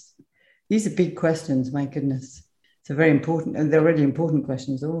crisis? These are big questions, my goodness. It's a very important, and they're really important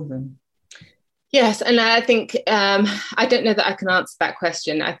questions, all of them. Yes, and I think I don't know that I can answer that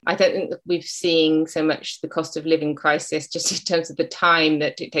question. I don't think that we've seen so much the cost of living crisis just in terms of the time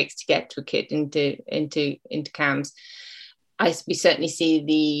that it takes to get to a kid into CAMHS. We certainly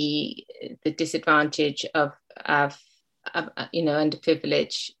see the disadvantage of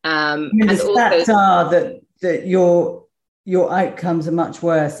underprivilege. The stats are that your outcomes are much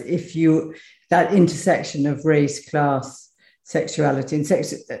worse if that intersection of race, class, sexuality, and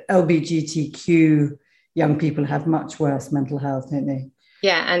LGBTQ young people have much worse mental health, don't they?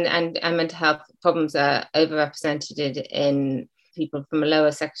 Yeah, and mental health problems are overrepresented in people from a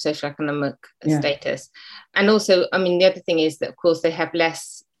lower socioeconomic status. And also, I mean, the other thing is that, of course, they have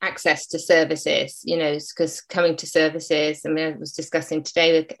less access to services, because coming to services, I mean, I was discussing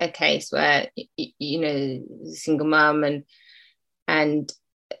today a case where, single mum and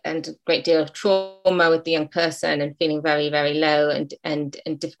a great deal of trauma with the young person and feeling very, very low and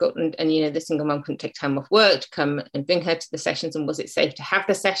difficult. And the single mum couldn't take time off work to come and bring her to the sessions. And was it safe to have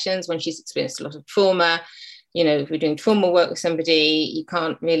the sessions when she's experienced a lot of trauma? If we're doing trauma work with somebody, you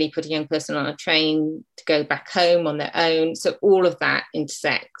can't really put a young person on a train to go back home on their own. So all of that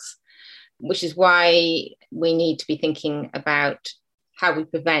intersects, which is why we need to be thinking about how we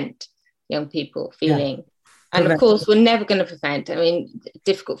prevent young people feeling. Yeah. And of course, we're never going to prevent. I mean,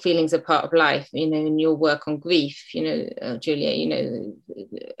 difficult feelings are part of life, in your work on grief, Julia,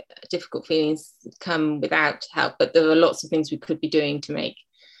 difficult feelings come without help, but there are lots of things we could be doing to make,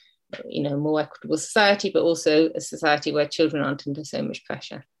 a more equitable society, but also a society where children aren't under so much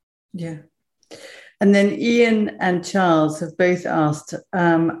pressure. Yeah. And then Ian and Charles have both asked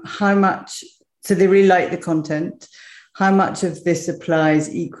how much, so they really like the content, how much of this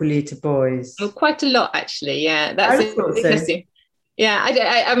applies equally to boys? Oh, quite a lot, actually. Yeah, that's interesting. So.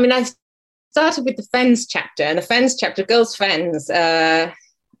 Yeah, I mean, I started with the FENS chapter, and the FENS chapter, girls' FENS, are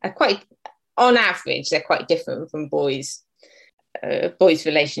quite, on average, they're quite different from boys'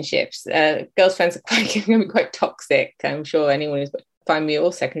 relationships. Girls' FENS can be quite toxic. I'm sure anyone who's got a primary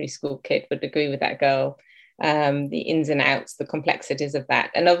or secondary school kid would agree with that girl. The ins and outs, the complexities of that.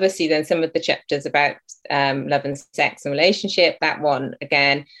 And obviously then some of the chapters about love and sex and relationship, that one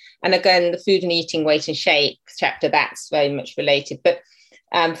again. And again, the food and eating, weight and shape chapter, that's very much related. But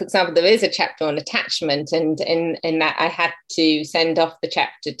for example, there is a chapter on attachment, and in that I had to send off the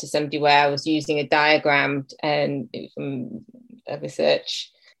chapter to somebody where I was using a diagram from a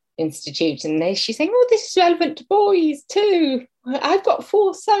research institute, and she's saying, oh, this is relevant to boys too. I've got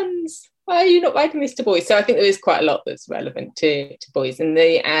 4 sons. Why are you not writing this to boys? So I think there is quite a lot that's relevant to boys, and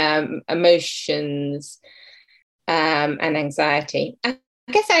the emotions and anxiety. I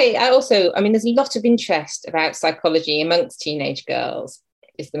guess I also, there's a lot of interest about psychology amongst teenage girls.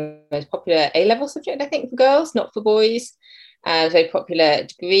 It's the most popular A-level subject, I think, for girls, not for boys. Very popular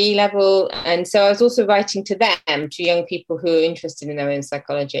degree level. And so I was also writing to them, to young people who are interested in their own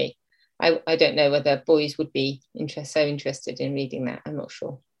psychology. I don't know whether boys would be so interested in reading that. I'm not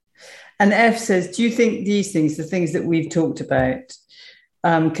sure. And F says, do you think these things, the things that we've talked about,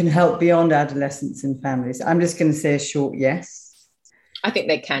 can help beyond adolescents and families? I'm just going to say a short yes. I think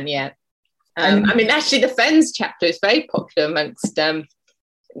they can, yeah. Actually, the FENS chapter is very popular amongst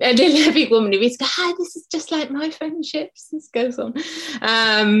every woman who reads, hi, this is just like my friendships. This goes on.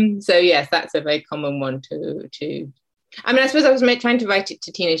 So, yes, that's a very common one to I suppose I was trying to write it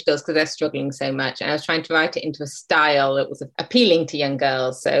to teenage girls because they're struggling so much. And I was trying to write it into a style that was appealing to young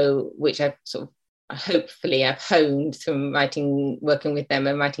girls, which I've sort of hopefully I've honed from working with them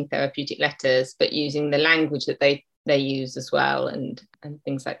and writing therapeutic letters, but using the language that they use as well and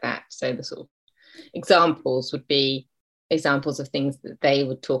things like that. So the sort of examples would be examples of things that they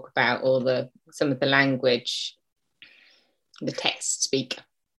would talk about, or some of the language, the text speak.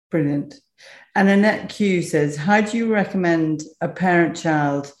 Brilliant. And Annette Q says, how do you recommend a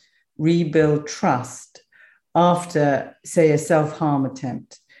parent-child rebuild trust after, say, a self-harm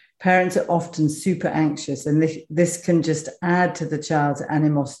attempt? Parents are often super anxious, and this can just add to the child's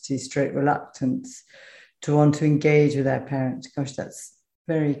animosity / reluctance to want to engage with their parent. Gosh, that's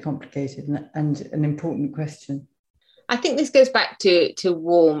very complicated and an important question. I think this goes back to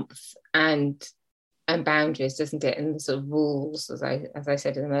warmth and boundaries, doesn't it? And the sort of rules, as I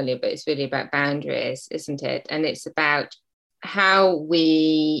said to them earlier, but it's really about boundaries, isn't it? And it's about how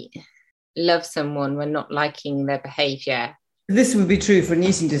we love someone when not liking their behaviour. This would be true for an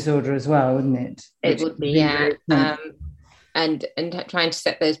eating disorder as well, wouldn't it? It would be, yeah. And trying to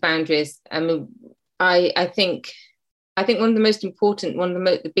set those boundaries. I think one of the most important,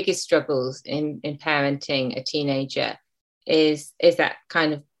 the biggest struggles in parenting a teenager is that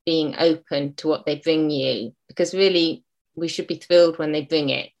kind of being open to what they bring you, because really we should be thrilled when they bring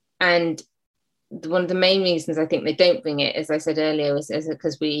it. And one of the main reasons I think they don't bring it, as I said earlier, is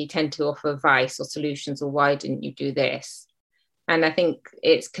because we tend to offer advice or solutions, or why didn't you do this? And I think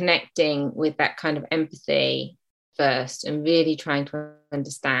it's connecting with that kind of empathy first and really trying to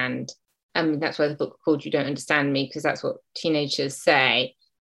understand. I mean, that's why the book called You Don't Understand Me, because that's what teenagers say.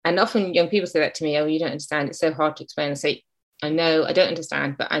 And often young people say that to me, oh, you don't understand, it's so hard to explain. I say, I know, I don't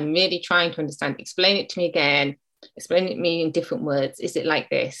understand, but I'm really trying to understand. Explain it to me again. Explain it to me in different words. Is it like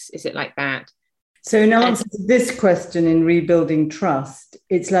this? Is it like that? So in answer to this question in rebuilding trust,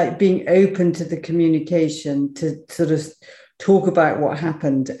 it's like being open to the communication, to sort of talk about what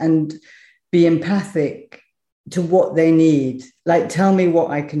happened and be empathic to what they need. Like, tell me what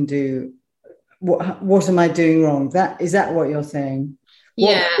I can do. What am I doing wrong? Is that what you're saying?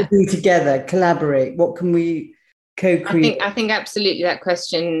 What can we do together? Collaborate. What can we co-create? I think absolutely that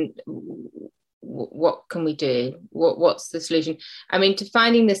question. What can we do? What's the solution? I mean, to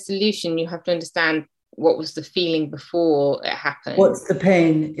finding the solution, you have to understand what was the feeling before it happened. What's the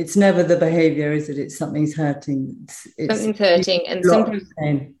pain? It's never the behavior, is it? It's something's hurting. Something's hurting, and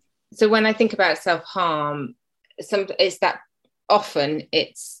sometimes. So when I think about self-harm, it's that often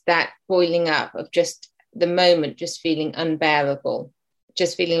it's that boiling up of just the moment, just feeling unbearable,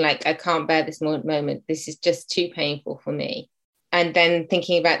 just feeling like I can't bear this moment. This is just too painful for me. And then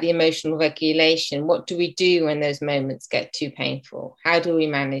thinking about the emotional regulation. What do we do when those moments get too painful? How do we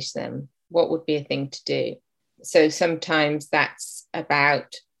manage them? What would be a thing to do? So sometimes that's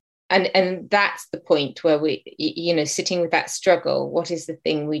about, and that's the point where we, sitting with that struggle, what is the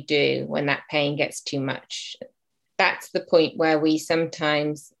thing we do when that pain gets too much? That's the point where we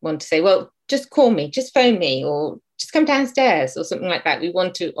sometimes want to say, well, just call me, just phone me, or just come downstairs, or something like that. We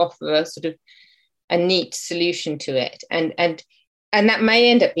want to offer a sort of a neat solution to it. And that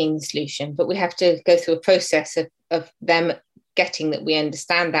may end up being the solution, but we have to go through a process of them getting that we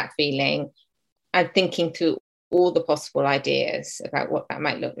understand that feeling and thinking through all the possible ideas about what that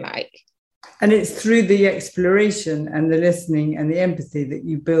might look like. And it's through the exploration and the listening and the empathy that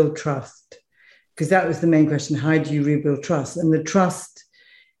you build trust. Because that was the main question, how do you rebuild trust? And the trust,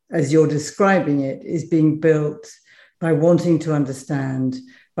 as you're describing it, is being built by wanting to understand,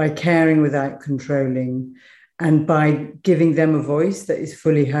 by caring without controlling, and by giving them a voice that is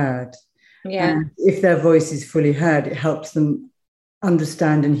fully heard. Yeah. And if their voice is fully heard, it helps them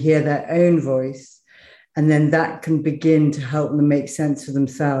understand and hear their own voice. And then that can begin to help them make sense for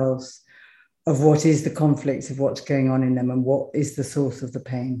themselves of what is the conflicts of what's going on in them and what is the source of the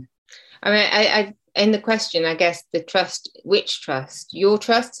pain. I mean, I in the question, I guess the trust, which trust? Your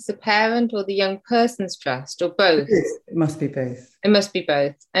trust as a parent or the young person's trust, or both? It must be both. It must be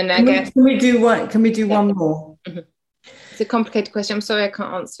both. And Can we do one more? Mm-hmm. It's a complicated question. I'm sorry I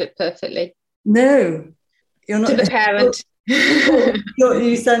can't answer it perfectly. No, you're not. To the parent.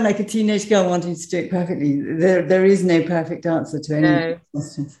 You sound like a teenage girl wanting to do it perfectly. There is no perfect answer to any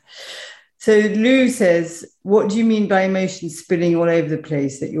questions. So Lou says, what do you mean by emotions spilling all over the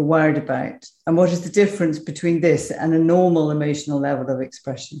place that you're worried about? And what is the difference between this and a normal emotional level of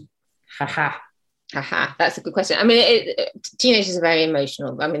expression? That's a good question. I mean, teenagers are very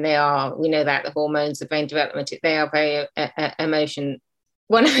emotional. I mean, they are, we know that the hormones, the brain development, they are very emotional.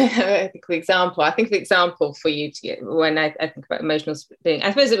 One example for you to get when I think about emotional spilling.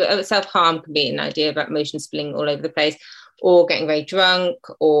 I suppose self-harm can be an idea about emotion spilling all over the place, or getting very drunk,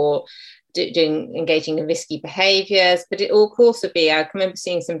 or engaging in risky behaviours. But it will also be, I remember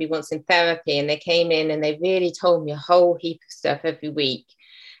seeing somebody once in therapy, and they came in and they really told me a whole heap of stuff every week.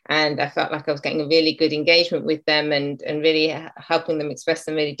 And I felt like I was getting a really good engagement with them and really helping them express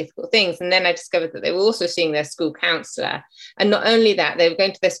some really difficult things. And then I discovered that they were also seeing their school counsellor. And not only that, they were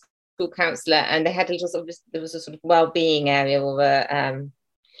going to their school counsellor, and they had a little there was a sort of well-being area, or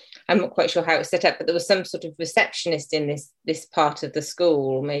I'm not quite sure how it was set up, but there was some sort of receptionist in this part of the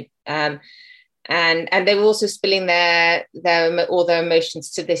school. And they were also spilling all their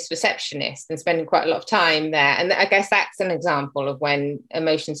emotions to this receptionist and spending quite a lot of time there. And I guess that's an example of when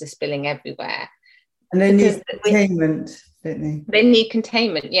emotions are spilling everywhere. And they need containment, don't they? They need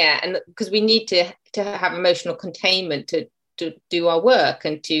containment, yeah. And because we need to have emotional containment to do our work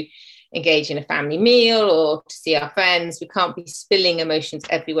and to engage in a family meal or to see our friends. We can't be spilling emotions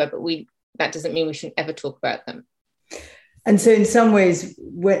everywhere, but that doesn't mean we shouldn't ever talk about them. And so in some ways,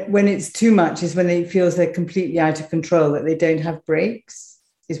 when it's too much is when it feels they're completely out of control, that they don't have breaks,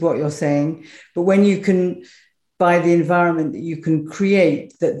 is what you're saying. But when you can, by the environment that you can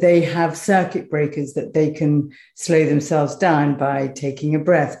create, that they have circuit breakers, that they can slow themselves down by taking a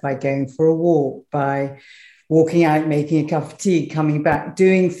breath, by going for a walk, by walking out, making a cup of tea, coming back,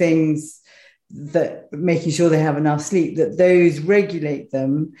 doing things that making sure they have enough sleep, that those regulate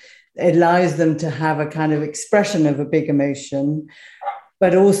them. It allows them to have a kind of expression of a big emotion,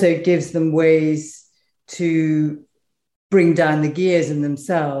 but also gives them ways to bring down the gears in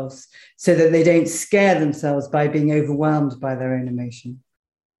themselves so that they don't scare themselves by being overwhelmed by their own emotion.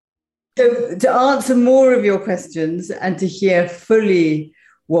 So to answer more of your questions and to hear fully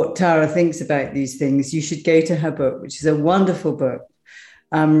what Tara thinks about these things, you should go to her book, which is a wonderful book.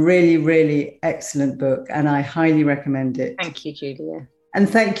 Really, really excellent book, and I highly recommend it. Thank you, Julia. And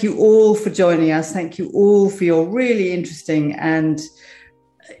thank you all for joining us. Thank you all for your really interesting and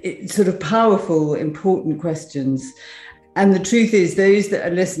sort of powerful, important questions. And the truth is, those that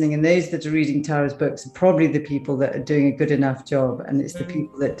are listening and those that are reading Tara's books are probably the people that are doing a good enough job, and it's the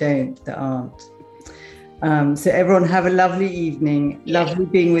people that don't, that aren't. So everyone have a lovely evening. Yeah. Lovely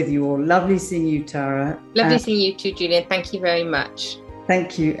being with you all. Lovely seeing you, Tara. Lovely seeing you too, Julia. Thank you very much.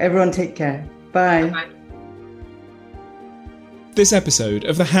 Thank you. Everyone take care. Bye. Bye. This episode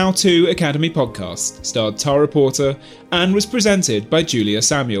of the How To Academy podcast starred Tara Porter and was presented by Julia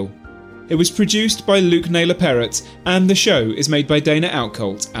Samuel. It was produced by Luke Naylor-Perrott, and the show is made by Dana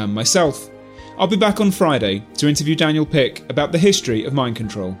Outcolt and myself. I'll be back on Friday to interview Daniel Pick about the history of mind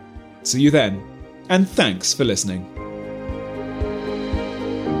control. See you then, and thanks for listening.